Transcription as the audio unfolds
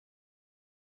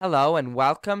Hello and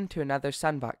welcome to another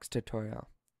SunVox tutorial.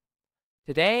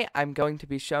 Today I'm going to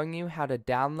be showing you how to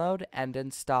download and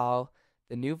install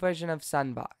the new version of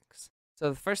SunVox. So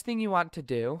the first thing you want to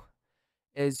do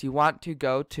is you want to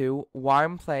go to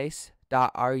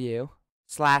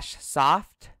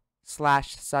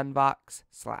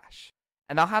warmplace.ru/soft/sunvox/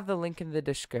 and I'll have the link in the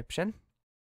description.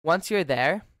 Once you're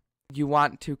there, you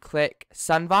want to click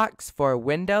SunVox for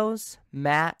Windows,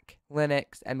 Mac,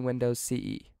 Linux, and Windows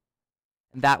CE.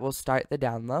 And that will start the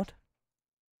download.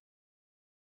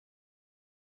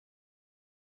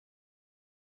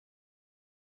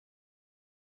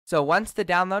 So once the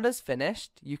download is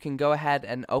finished, you can go ahead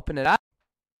and open it up.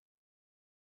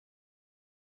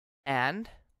 And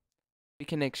you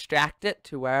can extract it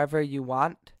to wherever you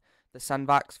want the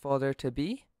SunVox folder to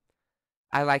be.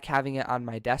 I like having it on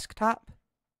my desktop.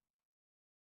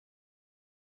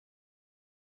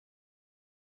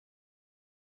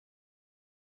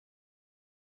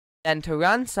 Then to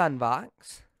run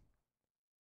SunVox,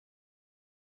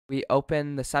 we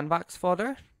open the SunVox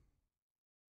folder.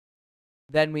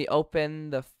 Then we open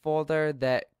the folder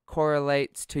that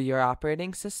correlates to your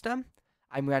operating system.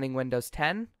 I'm running Windows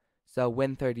 10, so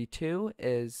Win32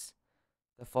 is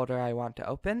the folder I want to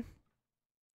open.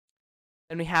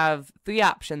 Then we have three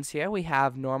options here. We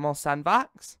have normal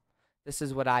SunVox. This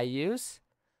is what I use.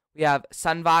 We have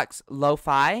SunVox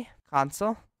Lo-Fi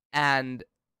console, and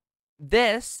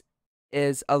this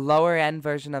is a lower end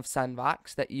version of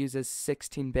SunVox that uses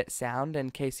 16-bit sound in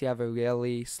case you have a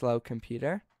really slow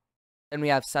computer. Then we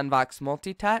have SunVox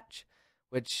Multi-Touch,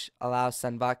 which allows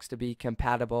SunVox to be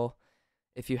compatible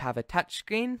if you have a touch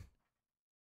screen.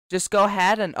 Just go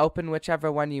ahead and open whichever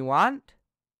one you want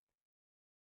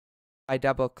by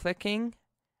double-clicking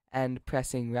and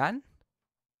pressing Run.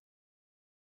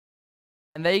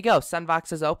 And there you go,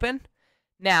 SunVox is open.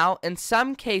 Now, in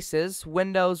some cases,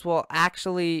 Windows will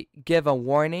actually give a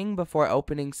warning before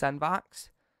opening SunVox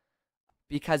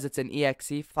because it's an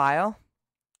exe file.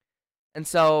 And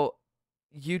so,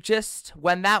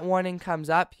 when that warning comes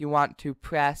up, you want to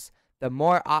press the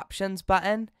More Options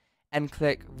button and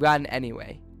click Run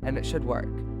Anyway, and it should work.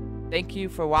 Thank you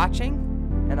for watching,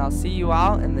 and I'll see you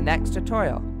all in the next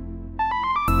tutorial.